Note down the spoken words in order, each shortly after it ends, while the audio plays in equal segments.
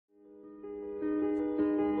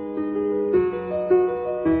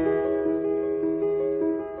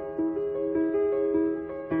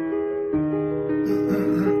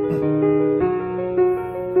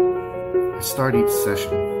start each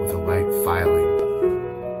session with a light filing.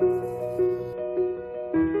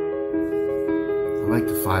 I like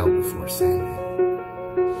to file before sanding.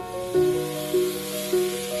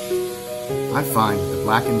 I find the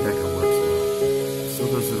Black & Decker works well, so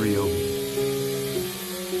does the Ryobi.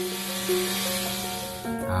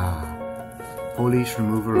 Polish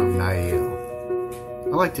remover of nail.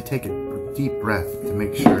 I like to take a deep breath to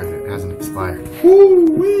make sure it hasn't expired.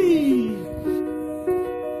 Woo-wee!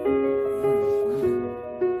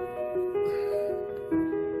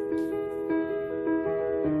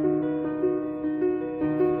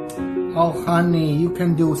 Oh honey, you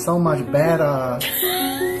can do so much better.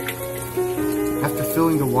 After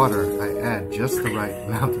filling the water, I add just the right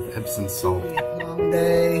amount of Epsom salt. Long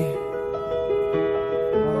day.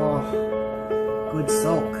 Oh, good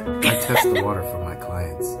soak. I test the water for my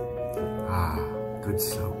clients. Good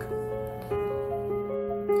soak.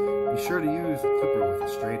 Be sure to use a clipper with a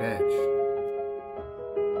straight edge.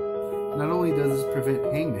 Not only does this prevent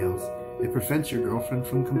hangnails, it prevents your girlfriend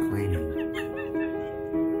from complaining.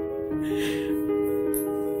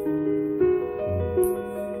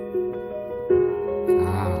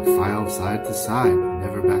 File side to side,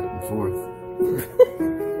 never back and forth.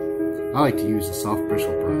 I like to use a soft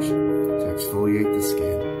bristle brush to exfoliate the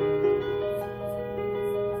skin.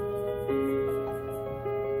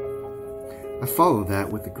 I follow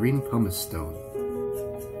that with the green pumice stone.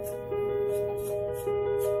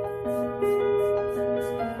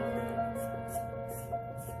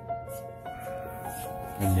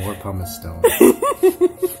 And more pumice stone.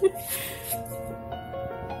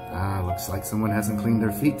 Looks like someone hasn't cleaned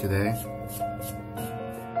their feet today.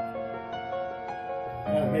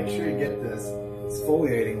 Make sure you get this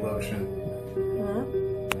exfoliating lotion.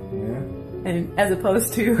 Yeah. And as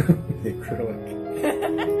opposed to the acrylic.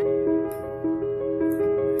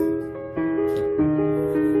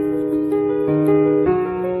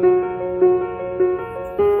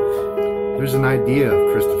 There's an idea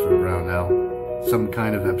of Christopher Brownell, some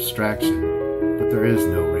kind of abstraction, but there is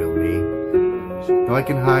no real me. Though I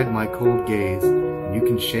can hide my cold gaze, and you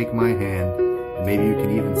can shake my hand, and maybe you can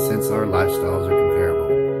even sense our lifestyles are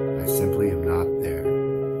comparable, I simply am not there.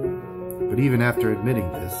 But even after admitting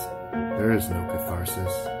this, there is no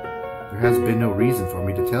catharsis. There has been no reason for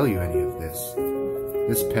me to tell you any of this.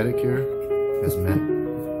 This pedicure has meant